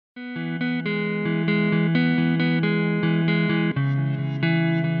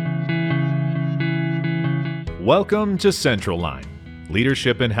Welcome to Central Line,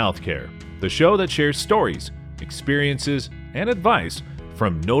 Leadership in Healthcare, the show that shares stories, experiences, and advice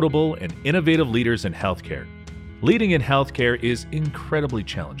from notable and innovative leaders in healthcare. Leading in healthcare is incredibly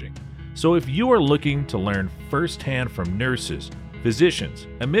challenging, so if you are looking to learn firsthand from nurses, physicians,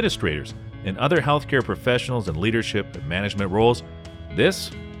 administrators, and other healthcare professionals in leadership and management roles,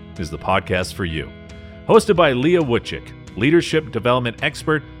 this is the podcast for you. Hosted by Leah Wutchik, leadership development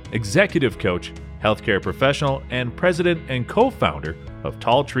expert, executive coach, healthcare professional, and president and co-founder of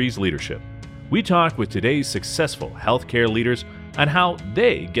Tall Trees Leadership. We talk with today's successful healthcare leaders on how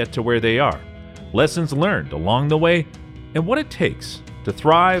they get to where they are, lessons learned along the way, and what it takes to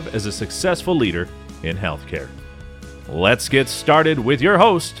thrive as a successful leader in healthcare. Let's get started with your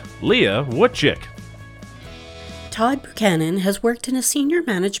host, Leah Wutchik. Todd Buchanan has worked in a senior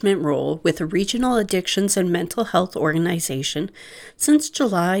management role with a regional addictions and mental health organization since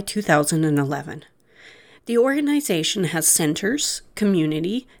July 2011. The organization has centers,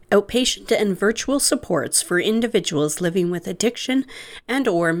 community, outpatient, and virtual supports for individuals living with addiction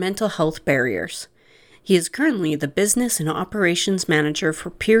and/or mental health barriers. He is currently the Business and Operations Manager for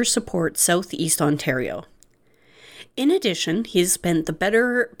Peer Support Southeast Ontario. In addition, he has spent the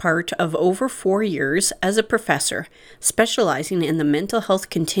better part of over 4 years as a professor, specializing in the mental health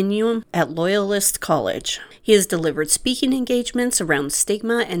continuum at Loyalist College. He has delivered speaking engagements around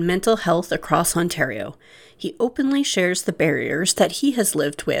stigma and mental health across Ontario. He openly shares the barriers that he has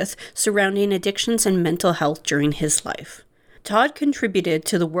lived with surrounding addictions and mental health during his life. Todd contributed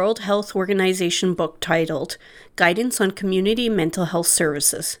to the World Health Organization book titled Guidance on Community Mental Health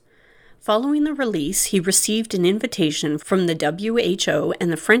Services. Following the release, he received an invitation from the WHO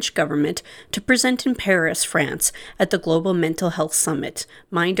and the French government to present in Paris, France, at the Global Mental Health Summit,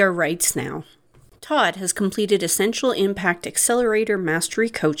 Mind Our Rights Now. Todd has completed Essential Impact Accelerator Mastery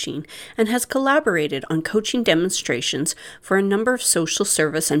Coaching and has collaborated on coaching demonstrations for a number of social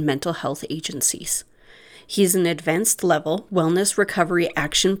service and mental health agencies. He is an advanced level wellness recovery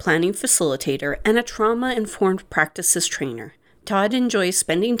action planning facilitator and a trauma-informed practices trainer. Todd enjoys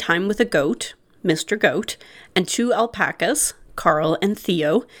spending time with a goat, Mr. Goat, and 2 alpacas, Carl and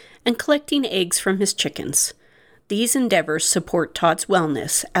Theo, and collecting eggs from his chickens. These endeavors support Todd's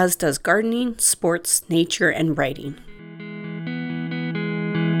wellness, as does gardening, sports, nature, and writing.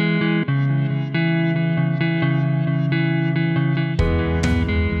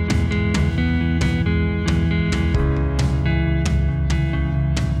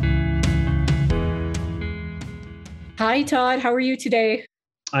 Hi, Todd. How are you today?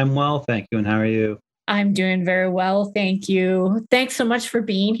 I'm well, thank you. And how are you? I'm doing very well. Thank you. Thanks so much for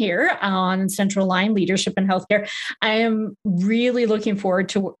being here on Central Line Leadership in Healthcare. I am really looking forward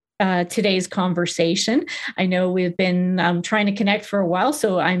to today's conversation. I know we've been trying to connect for a while,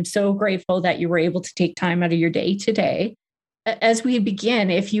 so I'm so grateful that you were able to take time out of your day today. As we begin,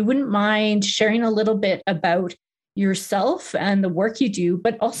 if you wouldn't mind sharing a little bit about yourself and the work you do,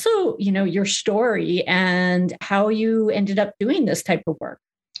 but also, your story and how you ended up doing this type of work.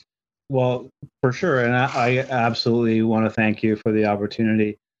 Well, for sure. And I absolutely want to thank you for the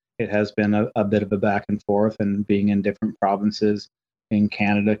opportunity. It has been a bit of a back and forth, and being in different provinces in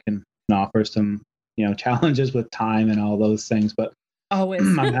Canada can offer some, challenges with time and all those things. But always,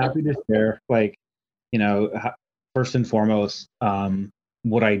 I'm happy to share, first and foremost,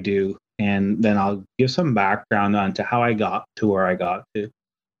 what I do. And then I'll give some background onto how I got to where I got to.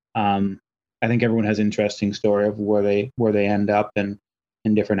 I think everyone has an interesting story of where they end up and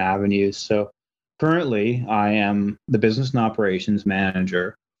in different avenues. So currently, I am the Business and Operations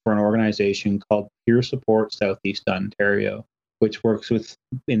Manager for an organization called Peer Support Southeast Ontario, which works with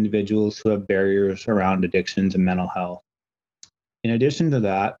individuals who have barriers around addictions and mental health. In addition to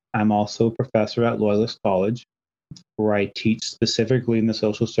that, I'm also a professor at Loyalist College, where I teach specifically in the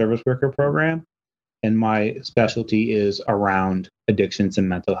social service worker program, and my specialty is around addictions and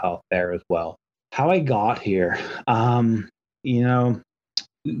mental health there as well. How I got here,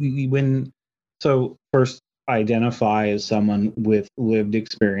 first identify as someone with lived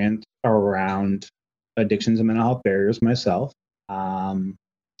experience around addictions and mental health barriers myself. So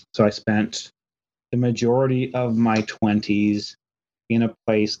I spent the majority of my 20s in a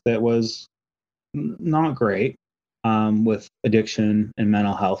place that was not great. With addiction and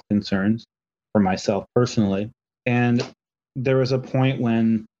mental health concerns for myself personally. And there was a point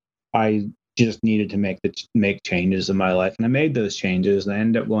when I just needed to make changes in my life. And I made those changes, and I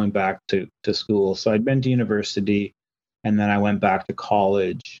ended up going back to school. So I'd been to university, and then I went back to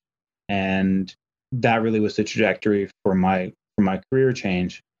college. And that really was the trajectory for my career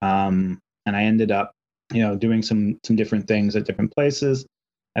change. And I ended up, doing some different things at different places.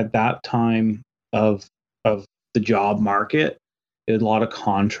 At that time of the job market, it was a lot of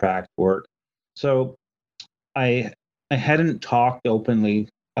contract work. So I I hadn't talked openly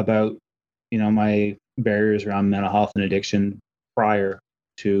about, my barriers around mental health and addiction prior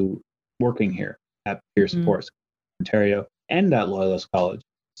to working here at Peer Supports Ontario and at Loyalist College.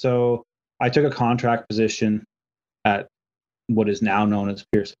 So I took a contract position at what is now known as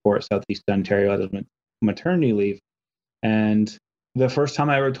Peer Support Southeast Ontario as maternity leave. And the first time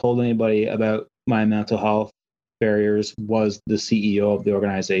I ever told anybody about my mental health barriers was the CEO of the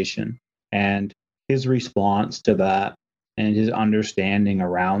organization. And his response to that and his understanding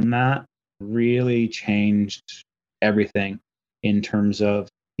around that really changed everything in terms of,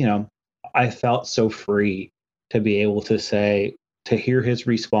 I felt so free to be able to say, to hear his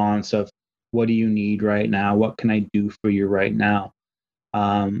response of, what do you need right now? What can I do for you right now?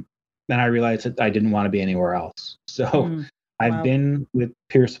 Then I realized that I didn't want to be anywhere else. So I've been with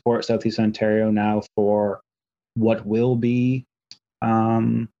Peer Support Southeast Ontario now for what will be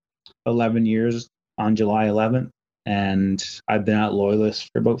 11 years on July 11th. And I've been at Loyalist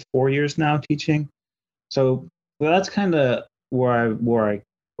for about 4 years now teaching. So that's kind of where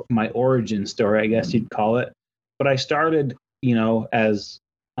my origin story, I guess you'd call it. But I started, as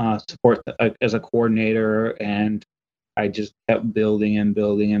support as a coordinator, and I just kept building and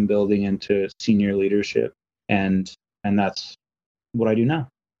building and building into senior leadership, and that's what I do now.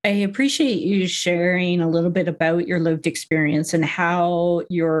 I appreciate you sharing a little bit about your lived experience and how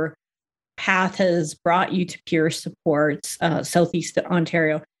your path has brought you to Peer Supports Southeast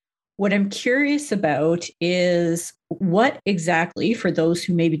Ontario. What I'm curious about is what exactly, for those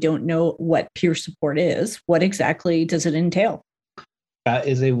who maybe don't know what peer support is, what exactly does it entail? That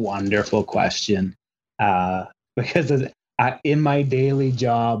is a wonderful question, because in my daily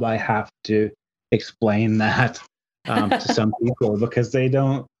job, I have to explain that to some people because they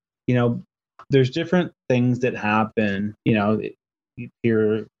don't, there's different things that happen,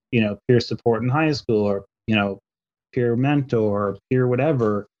 peer support in high school, or, peer mentor, peer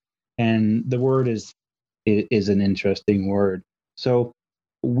whatever. And the word is an interesting word. So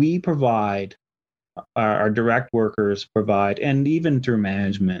we provide, our direct workers provide, and even through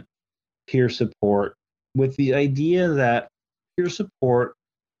management, peer support, with the idea that peer support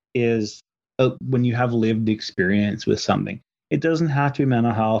is when you have lived experience with something. It doesn't have to be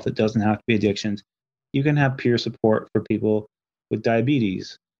mental health. It doesn't have to be addictions. You can have peer support for people with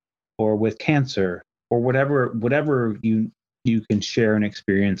diabetes or with cancer or whatever you can share an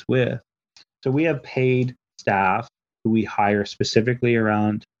experience with. So we have paid staff who we hire specifically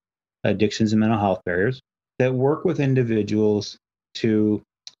around addictions and mental health barriers that work with individuals to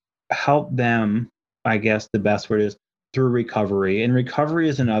help them, I guess the best word is, through recovery. And recovery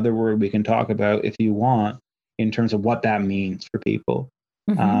is another word we can talk about if you want, in terms of what that means for people.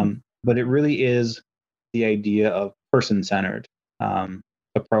 But it really is the idea of person-centered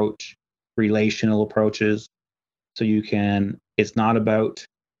approach, relational approaches. So it's not about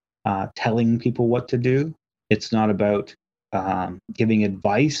telling people what to do. It's not about giving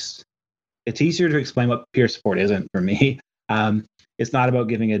advice. It's easier to explain what peer support isn't for me. It's not about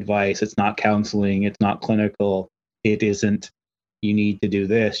giving advice. It's not counseling. It's not clinical. It isn't, you need to do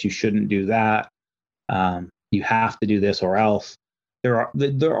this, you shouldn't do that. You have to do this or else. There's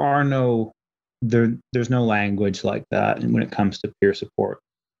no language like that. And when it comes to peer support,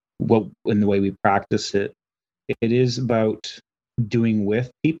 in the way we practice it, it is about doing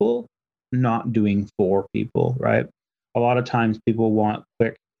with people, not doing for people, right? A lot of times people want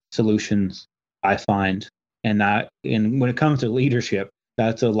quick solutions, I find. And when it comes to leadership,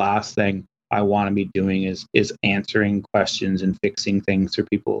 that's the last thing I want to be doing is answering questions and fixing things for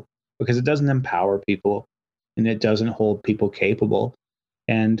people, because it doesn't empower people and it doesn't hold people capable.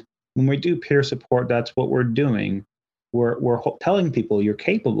 And when we do peer support, that's what we're doing. We're telling people you're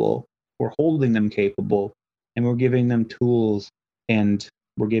capable, we're holding them capable, and we're giving them tools, and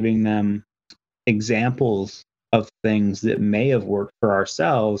we're giving them examples of things that may have worked for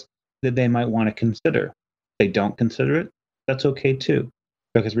ourselves that they might want to consider. If they don't consider it, that's okay too,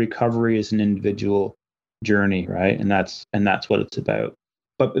 because recovery is an individual journey, right? And that's what it's about.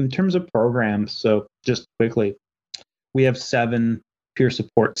 But in terms of programs, so just quickly, we have 7 peer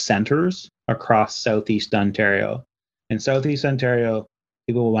support centers across Southeast Ontario. In Southeast Ontario,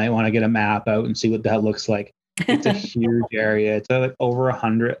 people might want to get a map out and see what that looks like. It's a huge area. It's like over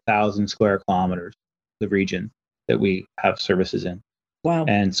 100,000 square kilometers, the region that we have services in. Wow.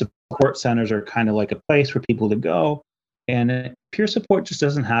 And support centers are kind of like a place for people to go. And peer support just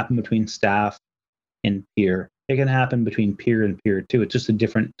doesn't happen between staff and peer. It can happen between peer and peer too. It's just a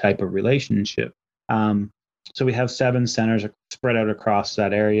different type of relationship. So we have 7 centers spread out across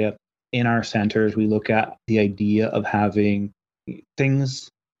that area. In our centers, we look at the idea of having things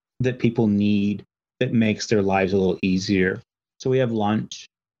that people need that makes their lives a little easier. So we have lunch,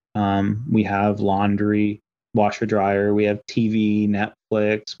 we have laundry, washer dryer, we have TV,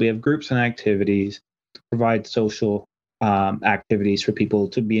 Netflix, we have groups and activities, provide social activities for people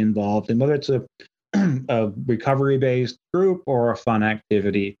to be involved in, whether it's a recovery-based group or a fun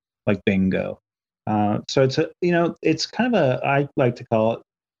activity like bingo. So it's kind of I like to call it,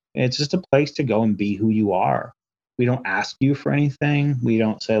 it's just a place to go and be who you are. We don't ask you for anything. We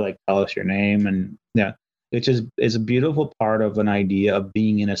don't say like, tell us your name. And yeah, it's a beautiful part of an idea of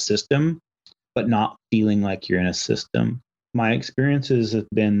being in a system, but not feeling like you're in a system. My experiences have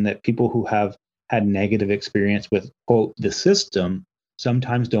been that people who have had negative experience with, quote, the system,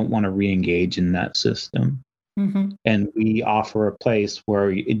 sometimes don't want to re-engage in that system. Mm-hmm. And we offer a place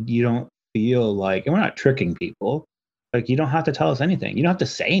where you don't feel like, and we're not tricking people, like you don't have to tell us anything. You don't have to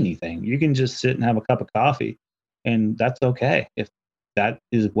say anything. You can just sit and have a cup of coffee, and that's okay if that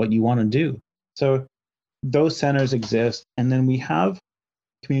is what you want to do. So those centers exist. And then we have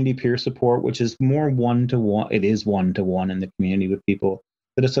community peer support, which is more one-to-one. It is one-to-one in the community with people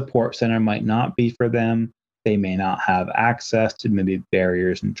that a support center might not be for them. They may not have access to maybe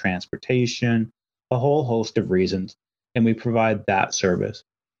barriers in transportation, a whole host of reasons. And we provide that service.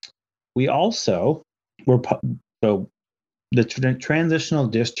 We also, so the transitional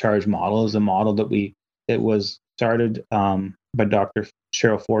discharge model is a model that was started by Dr.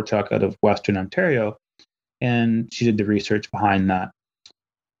 Cheryl Forchuk out of Western Ontario, and she did the research behind that.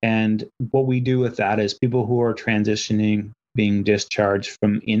 And what we do with that is people who are transitioning, being discharged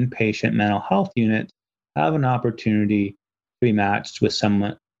from inpatient mental health units, have an opportunity to be matched with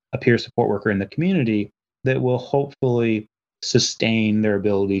someone, a peer support worker in the community that will hopefully sustain their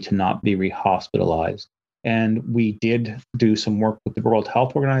ability to not be rehospitalized. And we did do some work with the World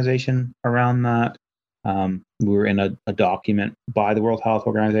Health Organization around that. We were in a document by the World Health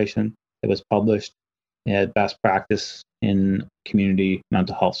Organization that was published at Best Practice in Community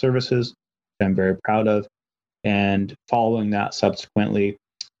Mental Health Services, which I'm very proud of. And following that, subsequently,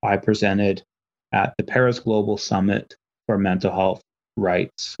 I presented at the Paris Global Summit for Mental Health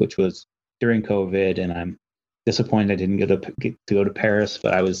Rights, which was during COVID. And I'm disappointed I didn't get to go to Paris,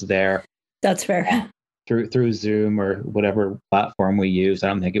 but I was there. That's fair. Through Zoom or whatever platform we used. I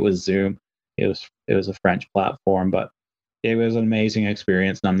don't think it was Zoom. It was a French platform, but it was an amazing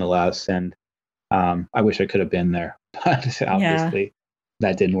experience nonetheless. And I wish I could have been there, but obviously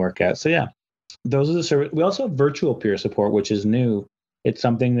that didn't work out. So yeah, those are the services. We also have virtual peer support, which is new. It's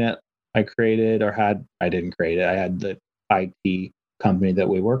something that I created or had. I didn't create it. I had the IT company that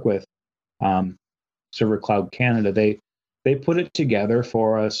we work with, Server Cloud Canada. They put it together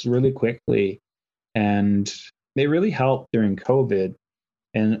for us really quickly, and it really helped during COVID.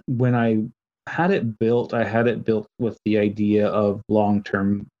 And when I had it built with the idea of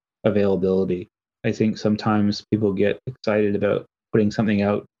long-term availability. I think sometimes people get excited about putting something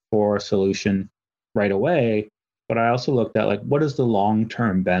out for a solution right away, but I also looked at like, what is the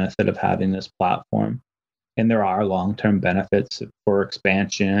long-term benefit of having this platform? And there are long-term benefits for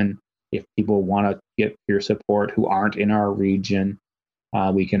expansion. If people want to get peer support who aren't in our region,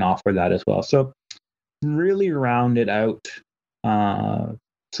 we can offer that as well. So really rounded out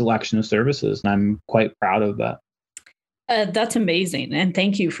selection of services, and I'm quite proud of that. That's amazing. And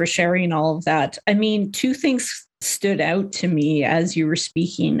thank you for sharing all of that. I mean, 2 things stood out to me as you were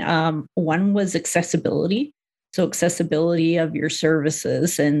speaking. One was accessibility. So accessibility of your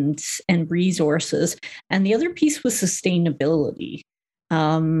services and resources. And the other piece was sustainability.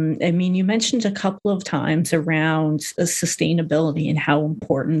 I mean, you mentioned a couple of times around sustainability and how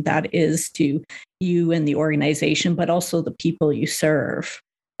important that is to you and the organization, but also the people you serve.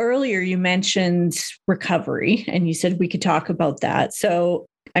 Earlier, you mentioned recovery, and you said we could talk about that. So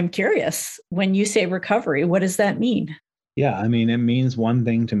I'm curious, when you say recovery, what does that mean? Yeah, I mean, it means one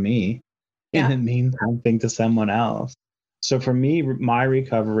thing to me, and it means one thing to someone else. So for me, my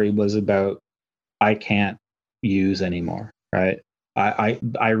recovery was about, I can't use anymore, right?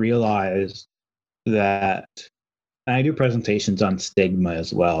 I realized that, and I do presentations on stigma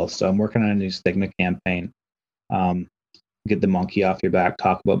as well. So I'm working on a new stigma campaign. Get the monkey off your back,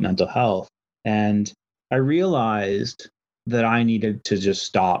 talk about mental health. And I realized that I needed to just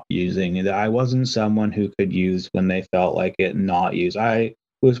stop using, that I wasn't someone who could use when they felt like it and not use. I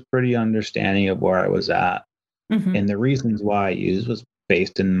was pretty understanding of where I was at. Mm-hmm. And the reasons why I used was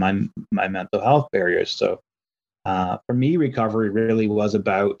based in my mental health barriers. So for me, recovery really was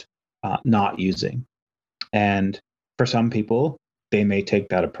about not using. And for some people, they may take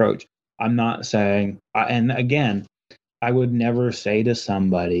that approach. I'm not saying, and again, I would never say to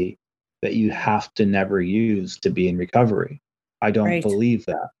somebody that you have to never use to be in recovery. I don't Right. believe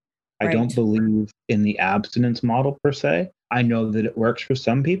that. I don't Right. believe in the abstinence model per se. I know that it works for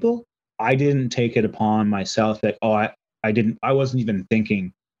some people. I didn't take it upon myself that, I wasn't even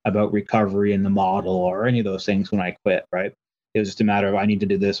thinking about recovery in the model or any of those things when I quit, right? It was just a matter of I need to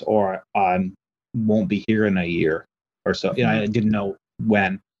do this or I won't be here in a year or so. Mhm. I didn't know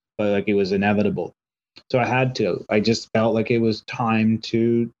when, but like it was inevitable. So I had to. I just felt like it was time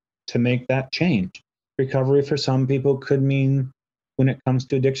to make that change. Recovery for some people could mean when it comes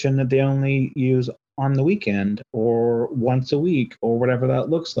to addiction that they only use on the weekend or once a week or whatever that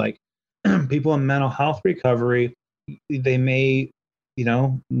looks like. People in mental health recovery, they may,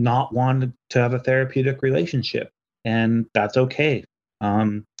 not want to have a therapeutic relationship, and that's okay.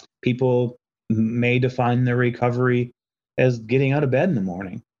 People may define their recovery as getting out of bed in the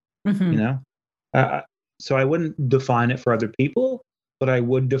morning, you Mhm. know? Uh, so I wouldn't define it for other people, but I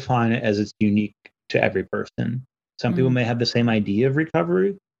would define it as it's unique to every person. Some people Mm. may have the same idea of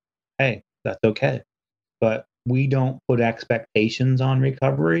recovery. Hey, that's okay. But we don't put expectations on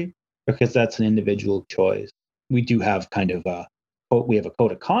recovery because that's an individual choice. We do have kind of we have a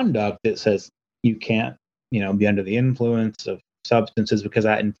code of conduct that says you can't, be under the influence of substances because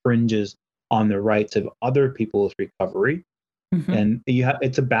that infringes on the rights of other people's recovery. Mhm. And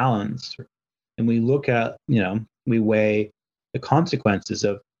it's a balance. And we look at, we weigh the consequences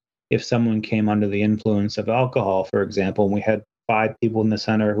of if someone came under the influence of alcohol, for example, and we had 5 people in the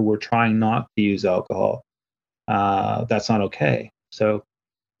center who were trying not to use alcohol. That's not okay. So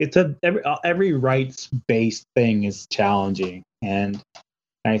it's every rights based thing is challenging, and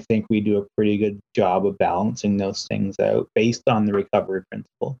I think we do a pretty good job of balancing those things out based on the recovery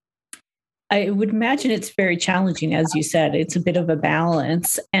principle. I would imagine it's very challenging, as you said. It's a bit of a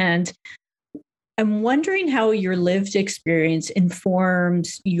balance. And I'm wondering how your lived experience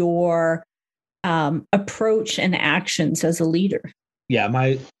informs your approach and actions as a leader. Yeah,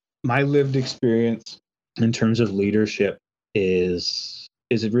 my lived experience in terms of leadership is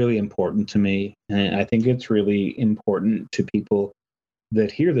really important to me, and I think it's really important to people that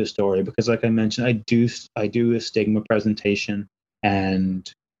hear this story because, like I mentioned, I do a stigma presentation,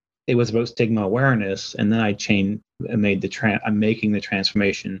 and it was about stigma awareness, and then I'm making the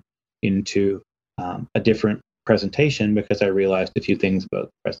transformation into a different presentation because I realized a few things about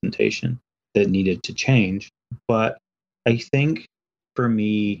the presentation that needed to change. But I think for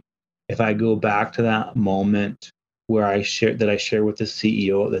me, if I go back to that moment where I shared with the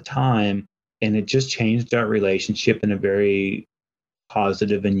CEO at the time, and it just changed our relationship in a very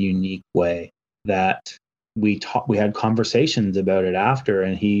positive and unique way that we had conversations about it after,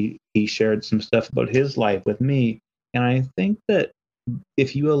 and he shared some stuff about his life with me, and I think that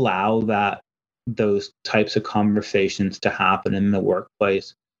if you allow those types of conversations to happen in the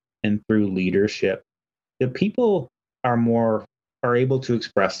workplace and through leadership, the people are able to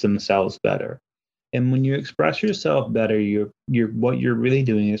express themselves better. And when you express yourself better, you're what you're really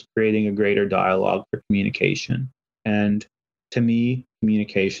doing is creating a greater dialogue for communication. And to me,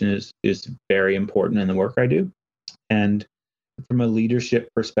 communication is very important in the work I do. And from a leadership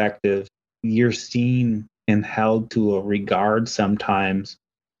perspective, you're seen and held to a regard sometimes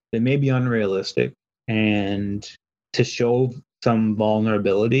that may be unrealistic. And to show some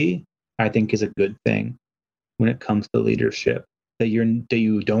vulnerability, I think is a good thing when it comes to leadership. That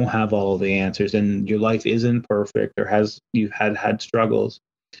you don't have all the answers and your life isn't perfect or you've had struggles.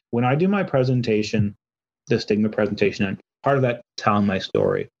 When I do my presentation, the stigma presentation, and part of that telling my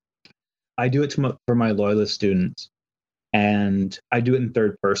story, I do it for my loyalist students, and I do it in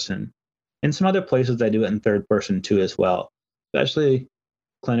third person. In some other places, I do it in third person too as well, especially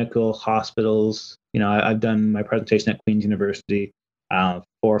clinical hospitals. I've done my presentation at Queen's University, 4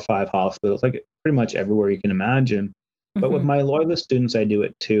 or 5 hospitals, like pretty much everywhere you can imagine. But with Mhm. my loyalist students, I do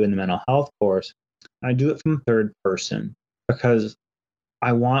it too in the mental health course. I do it from third person because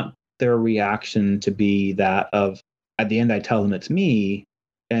I want their reaction to be that of, at the end, I tell them it's me,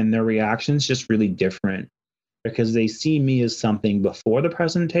 and their reaction is just really different because they see me as something before the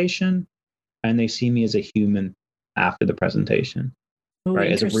presentation and they see me as a human after the presentation, Oh,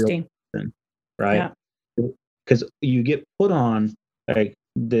 right? As a real interesting. person, right? Yeah. Because you get put on like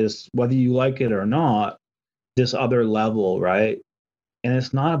this, whether you like it or not, this other level, right? And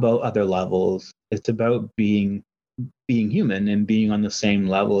it's not about other levels. It's about being human and being on the same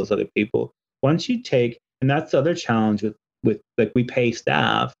level as other people. Once you take, and that's the other challenge with like we pay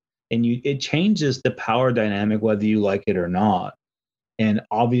staff, and it changes the power dynamic whether you like it or not. And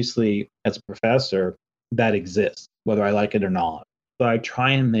obviously, as a professor, that exists, whether I like it or not. So I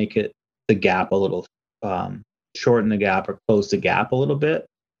try and make it the gap a little, shorten the gap or close the gap a little bit,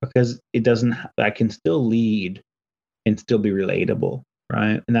 because it doesn't, I can still lead and still be relatable,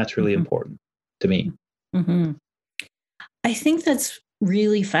 right? And that's really important to me. Mm-hmm. I think that's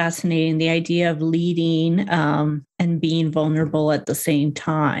really fascinating, the idea of leading and being vulnerable at the same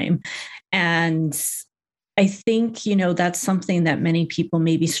time. And I think, that's something that many people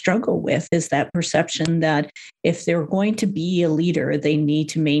maybe struggle with, is that perception that if they're going to be a leader, they need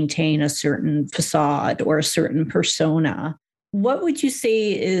to maintain a certain facade or a certain persona. What would you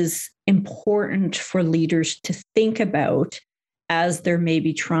say is important for leaders to think about as they're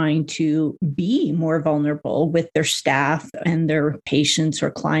maybe trying to be more vulnerable with their staff and their patients or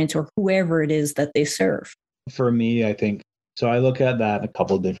clients or whoever it is that they serve? For me, I think, so I look at that a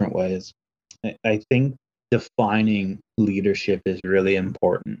couple of different ways. I think defining leadership is really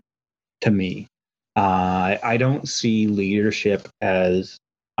important to me. I don't see leadership as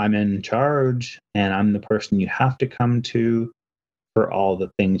I'm in charge and I'm the person you have to come to for all the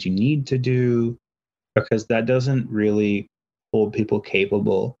things you need to do, because that doesn't really hold people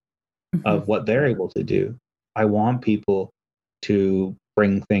capable of what they're able to do. I want people to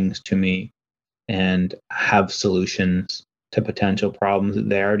bring things to me and have solutions to potential problems that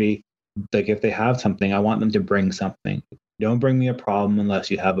they already, like if they have something, I want them to bring something. Don't bring me a problem unless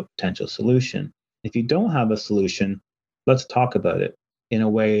you have a potential solution. If you don't have a solution, let's talk about it in a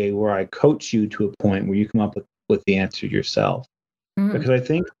way where I coach you to a point where you come up with the answer yourself. Because I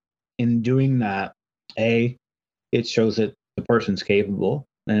think in doing that, it shows that the person's capable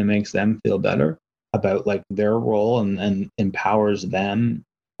and it makes them feel better about like their role and empowers them.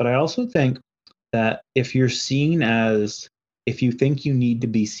 But I also think that if you think you need to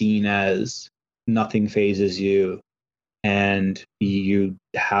be seen as nothing phases you and you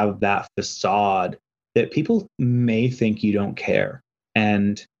have that facade, that people may think you don't care.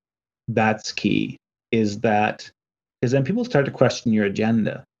 And that's key, is that because then people start to question your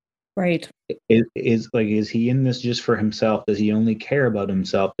agenda. Right. Is he in this just for himself? Does he only care about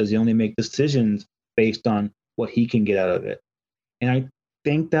himself? Does he only make decisions based on what he can get out of it? And I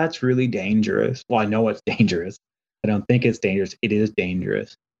think that's really dangerous. Well, I know it's dangerous. I don't think it's dangerous. It is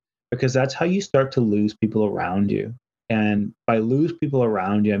dangerous, because that's how you start to lose people around you. And by lose people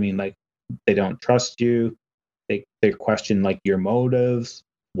around you, I mean, like, they don't trust you. They question like your motives.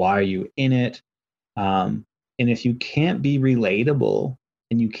 Why are you in it? And if you can't be relatable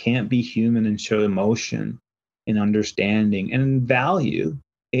and you can't be human and show emotion and understanding and value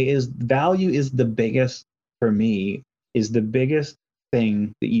is the biggest, for me, is the biggest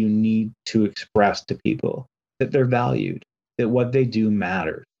thing that you need to express to people, that they're valued, that what they do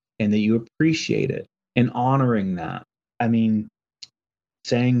matters, and that you appreciate it, and honoring that. I mean,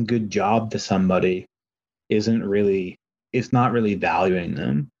 saying good job to somebody it's not really valuing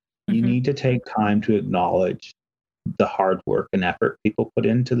them. You need to take time to acknowledge the hard work and effort people put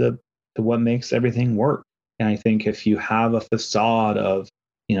into what makes everything work. And I think if you have a facade of,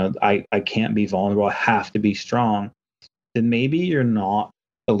 I can't be vulnerable, I have to be strong, then maybe you're not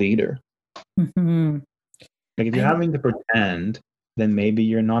a leader. Mm-hmm. Like if you're having to pretend, then maybe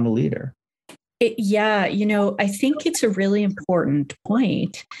you're not a leader. I think it's a really important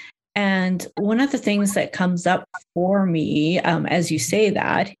point. And one of the things that comes up for me, as you say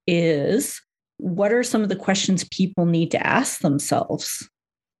that, is what are some of the questions people need to ask themselves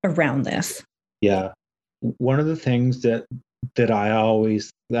around this? Yeah. One of the things that I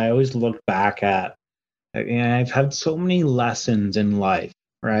always look back at, and I've had so many lessons in life,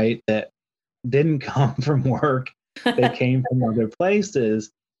 right, that didn't come from work. They came from other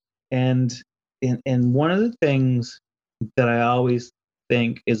places. And one of the things that I always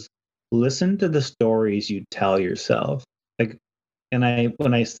think is listen to the stories you tell yourself. Like, and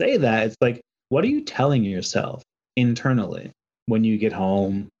when I say that, it's like, what are you telling yourself internally when you get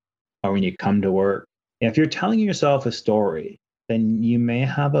home or when you come to work? And if you're telling yourself a story, then you may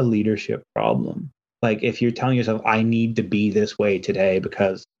have a leadership problem. Like if you're telling yourself, I need to be this way today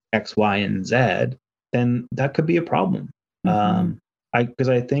because X, Y, and Z, then that could be a problem. Because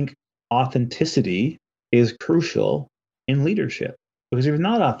I think authenticity is crucial in leadership. Because if you're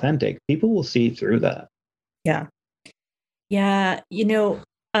not authentic, people will see through that. Yeah. Yeah.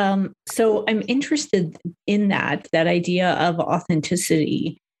 So I'm interested in that idea of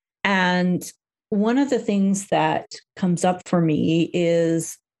authenticity. And one of the things that comes up for me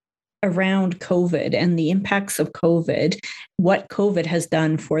is around COVID and the impacts of COVID, what COVID has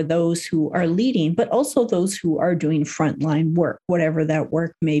done for those who are leading, but also those who are doing frontline work, whatever that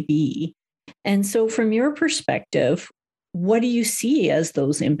work may be. And so from your perspective, what do you see as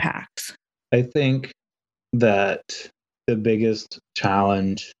those impacts? I think that the biggest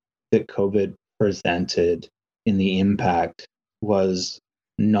challenge that COVID presented in the impact was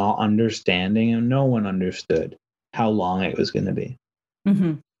not understanding, and no one understood how long it was going to be.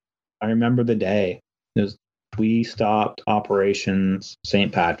 Mm-hmm. I remember the day. We stopped operations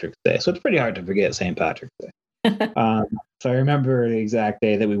St. Patrick's Day. So it's pretty hard to forget St. Patrick's Day. So I remember the exact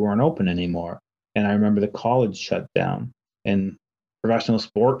day that we weren't open anymore. And I remember the college shut down and professional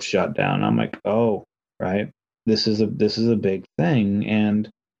sports shut down. I'm like, oh, right. This is a big thing. And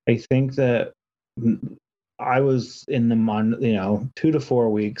I think that I was in the month, 2 to 4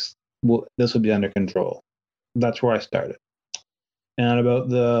 weeks, this would be under control. That's where I started. And at about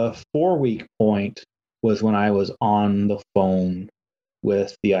the 4-week point was when I was on the phone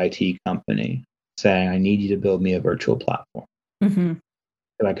with the IT company saying, I need you to build me a virtual platform. Mm-hmm.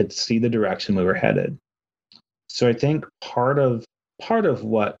 And I could see the direction we were headed. So I think part of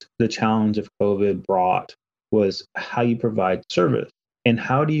what the challenge of COVID brought was how you provide service and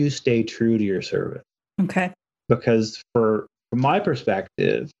how do you stay true to your service. Okay. Because from my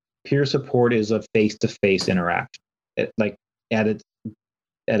perspective, peer support is a face-to-face interaction. At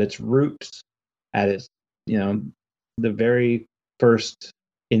its roots, at its the very first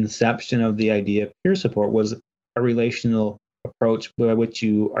inception of the idea of peer support was a relational approach by which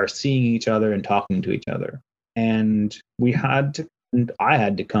you are seeing each other and talking to each other. And I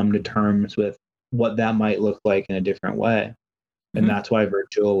had to come to terms with what that might look like in a different way. And that's why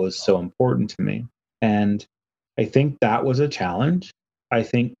virtual was so important to me. And I think that was a challenge. I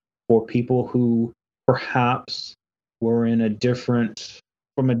think for people who perhaps were in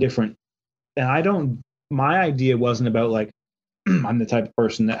my idea wasn't about like, I'm the type of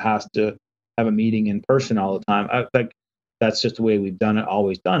person that has to have a meeting in person all the time. That's just the way we've done it,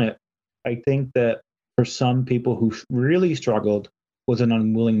 always done it. I think that for some people who really struggled was an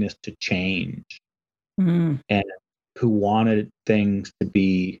unwillingness to change and who wanted things to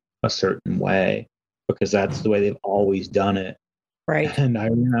be a certain way because that's the way they've always done it. Right. And I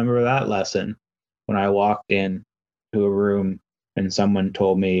remember that lesson when I walked in to a room and someone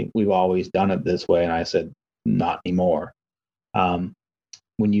told me, we've always done it this way. And I said, not anymore.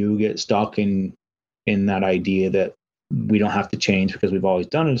 When you get stuck in that idea that we don't have to change because we've always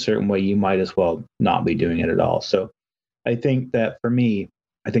done it a certain way, you might as well not be doing it at all. So I think that for me,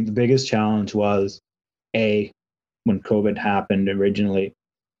 I think the biggest challenge was when COVID happened originally,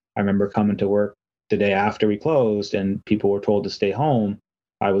 I remember coming to work the day after we closed and people were told to stay home.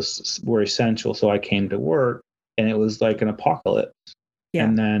 We're essential. So I came to work and it was like an apocalypse. Yeah.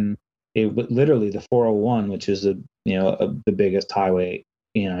 And then it literally the 401, which is the biggest highway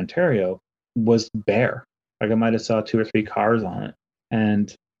in Ontario, was bare. Like I might have saw 2 or 3 cars on it,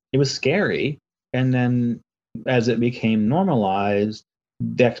 and it was scary. And then as it became normalized,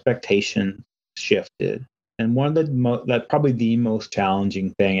 the expectation shifted. And one of that probably the most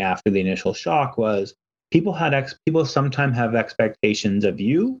challenging thing after the initial shock was people sometimes have expectations of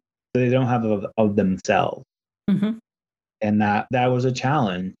you that they don't have of themselves. Mm-hmm. And that was a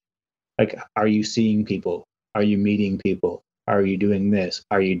challenge. Like, are you seeing people? Are you meeting people? Are you doing this?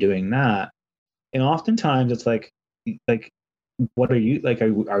 Are you doing that? And oftentimes it's like, what are you like?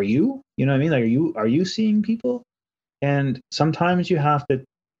 Are you? You know what I mean? Like, are you seeing people? And sometimes you have to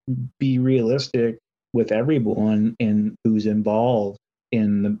be realistic with everyone who's involved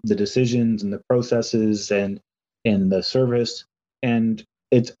in the decisions and the processes and in the service. And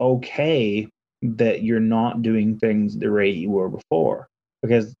it's okay that you're not doing things the way you were before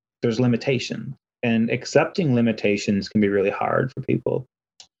because there's limitations. And accepting limitations can be really hard for people.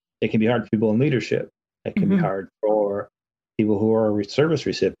 It can be hard for people in leadership. It can be hard for people who are service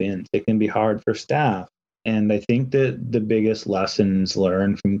recipients. It can be hard for staff. And I think that the biggest lessons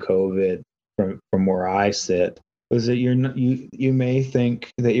learned from COVID, from where I sit, was that you may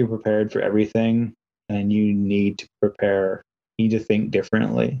think that you're prepared for everything, and you need to think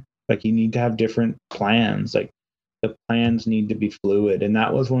differently. Like you need to have different plans. Like the plans need to be fluid. And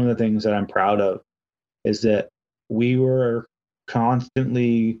that was one of the things that I'm proud of, is that we were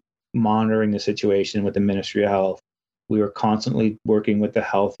constantly monitoring the situation with the Ministry of Health. We were constantly working with the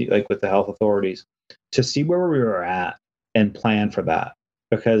health authorities to see where we were at and plan for that.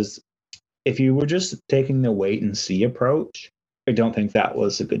 Because if you were just taking the wait and see approach, I don't think that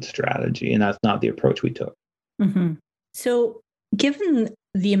was a good strategy. And that's not the approach we took. Mm-hmm. So given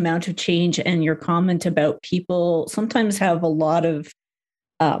the amount of change and your comment about people sometimes have a lot of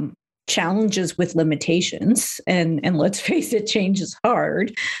challenges with limitations, and let's face it, change is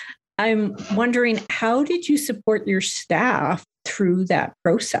hard. I'm wondering, how did you support your staff through that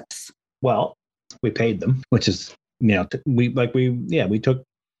process? Well, we paid them, which is, we took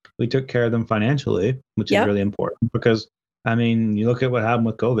We took care of them financially, which is Yep. really important because, I mean, you look at what happened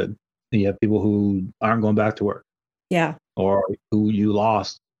with COVID. You have people who aren't going back to work Yeah. or who you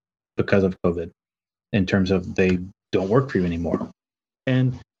lost because of COVID in terms of they don't work for you anymore.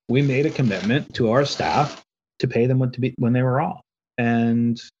 And we made a commitment to our staff to pay them when they were off.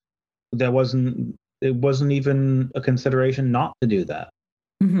 And it wasn't even a consideration not to do that.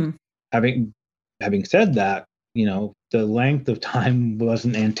 Mm-hmm. Having said that, the length of time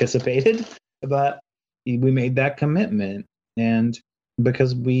wasn't anticipated, but we made that commitment, and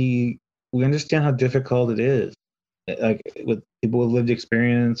because we understand how difficult it is, like with people with lived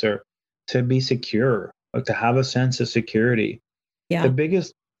experience, or to be secure, like to have a sense of security. Yeah.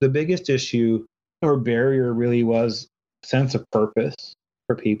 The biggest issue or barrier really was sense of purpose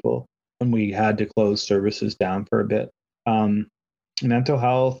for people when we had to close services down for a bit. Mental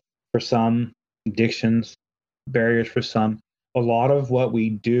health for some, addictions, barriers for some. A lot of what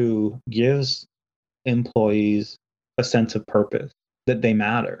we do gives employees a sense of purpose, that they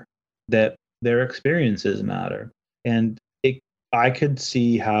matter, that their experiences matter. And I could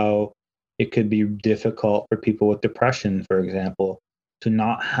see how it could be difficult for people with depression, for example, to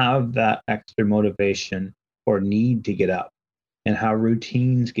not have that extra motivation or need to get up, and how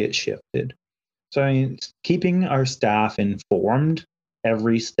routines get shifted. So, I mean, keeping our staff informed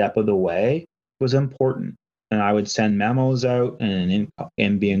every step of the way was important. And I would send memos out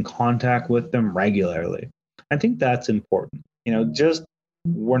and be in contact with them regularly. I think that's important. Just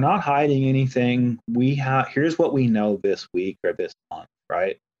we're not hiding anything. Here's what we know this week or this month,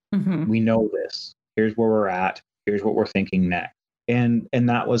 right? Mm-hmm. We know this. Here's where we're at. Here's what we're thinking next. And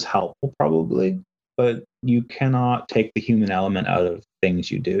that was helpful probably, but you cannot take the human element out of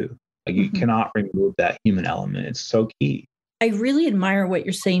things you do. Like you cannot remove that human element. It's so key. I really admire what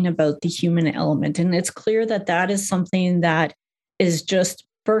you're saying about the human element. And it's clear that that is something that is just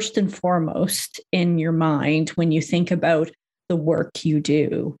first and foremost in your mind when you think about the work you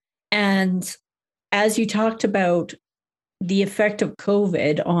do. And as you talked about the effect of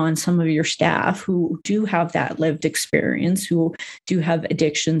COVID on some of your staff who do have that lived experience, who do have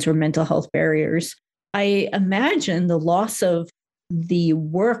addictions or mental health barriers, I imagine the loss of the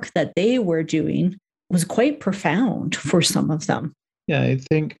work that they were doing was quite profound for some of them. Yeah,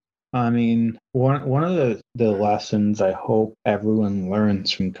 I mean, one of the lessons I hope everyone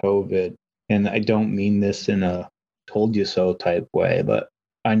learns from COVID, and I don't mean this in a told you so type way, but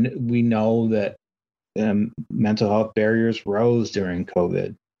we know that mental health barriers rose during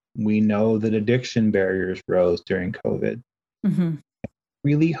COVID. We know that addiction barriers rose during COVID. Mm-hmm.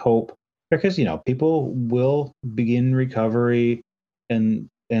 Really hope, because people will begin recovery, and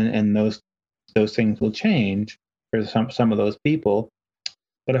those things will change for some of those people.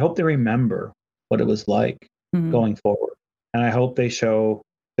 But I hope they remember what it was like going forward. And I hope they show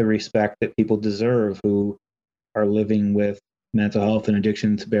the respect that people deserve who are living with mental health and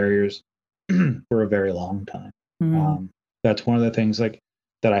addictions barriers for a very long time. That's one of the things that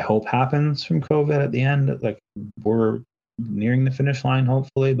I hope happens from COVID at the end. Like, we're nearing the finish line,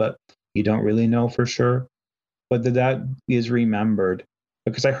 hopefully, but you don't really know for sure. But that is remembered,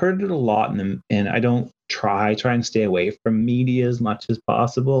 because I heard it a lot, and I don't try and stay away from media as much as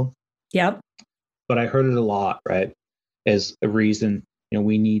possible. Yep. But I heard it a lot, right? As a reason,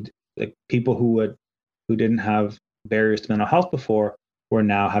 we need, like, people who didn't have barriers to mental health before were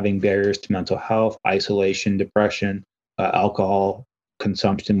now having barriers to mental health, isolation, depression, alcohol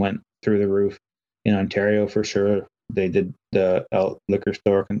consumption went through the roof in Ontario for sure. They did the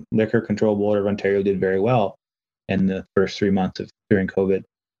Liquor Control Board of Ontario did very well in the first 3 months during COVID.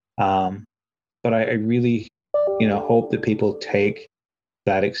 But I really, hope that people take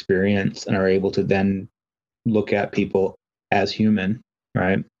that experience and are able to then look at people as human,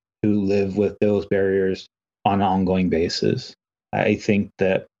 right? Who live with those barriers on an ongoing basis. I think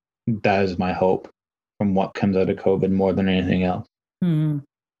that is my hope from what comes out of COVID more than anything else.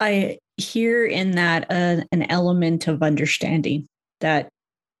 I hear in that an element of understanding that,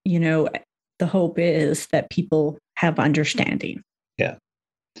 the hope is that people have understanding. Yeah.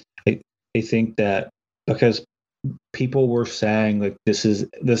 I think that because people were saying, like, this is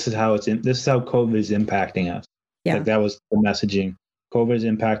how COVID is impacting us. Yeah. Like, that was the messaging. COVID is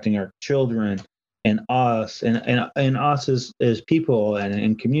impacting our children and us and us as people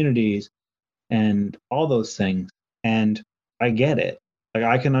and communities and all those things. And I get it. Like,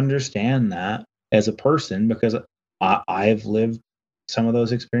 I can understand that as a person, because I've lived some of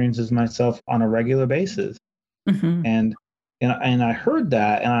those experiences myself on a regular basis. And I heard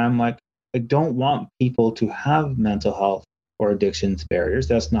that, and I'm like, I don't want people to have mental health or addictions barriers.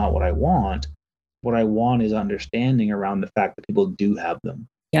 That's not what I want. What I want is understanding around the fact that people do have them.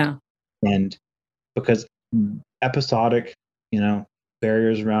 Yeah. And because episodic,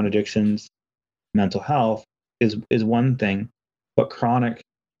 barriers around addictions, mental health is one thing, but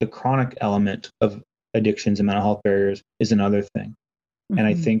the chronic element of addictions and mental health barriers is another thing. Mm-hmm. And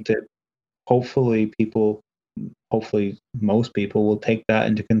I think that hopefully most people will take that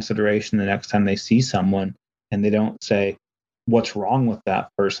into consideration the next time they see someone, and they don't say, what's wrong with that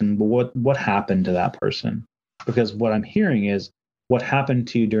person, but what happened to that person? Because what I'm hearing is what happened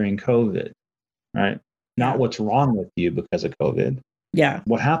to you during COVID, right? Not what's wrong with you because of COVID. Yeah.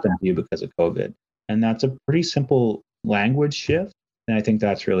 What happened to you because of COVID? And that's a pretty simple language shift. And I think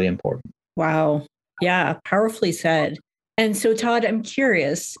that's really important. Wow. Yeah. Powerfully said. And so, Todd, I'm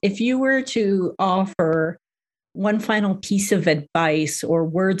curious, if you were to offer one final piece of advice or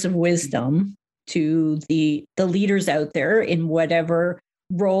words of wisdom to the leaders out there in whatever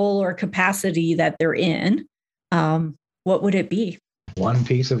role or capacity that they're in, what would it be? One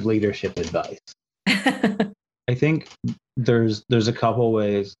piece of leadership advice. I think there's a couple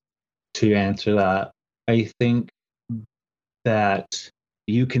ways to answer that. I think that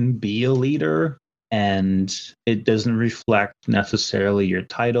you can be a leader and it doesn't reflect necessarily your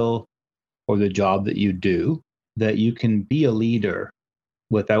title or the job that you do, that you can be a leader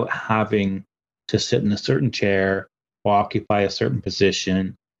without having to sit in a certain chair or occupy a certain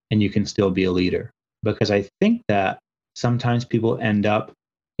position, and you can still be a leader. Because I think that sometimes people end up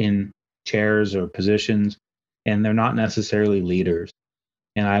in chairs or positions and they're not necessarily leaders.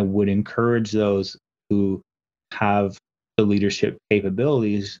 And I would encourage those who have the leadership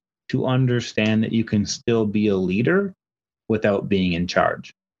capabilities to understand that you can still be a leader without being in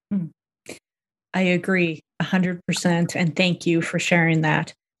charge. I agree 100%. And thank you for sharing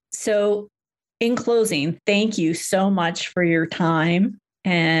that. So in closing, thank you so much for your time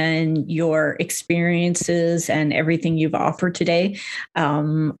and your experiences and everything you've offered today.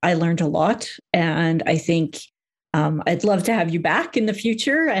 I learned a lot, and I think I'd love to have you back in the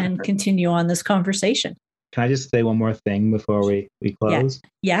future and continue on this conversation. Can I just say one more thing before we close?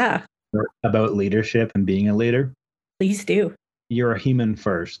 Yeah. About leadership and being a leader? Please do. You're a human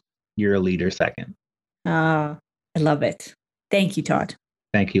first. You're a leader second. I love it. Thank you, Todd.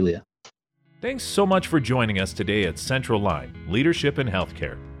 Thank you, Leah. Thanks so much for joining us today at Central Line, Leadership in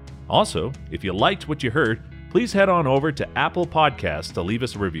Healthcare. Also, if you liked what you heard, please head on over to Apple Podcasts to leave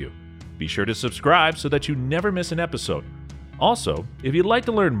us a review. Be sure to subscribe so that you never miss an episode. Also, if you'd like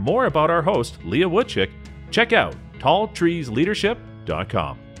to learn more about our host, Leah Woodchick, check out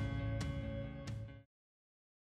talltreesleadership.com.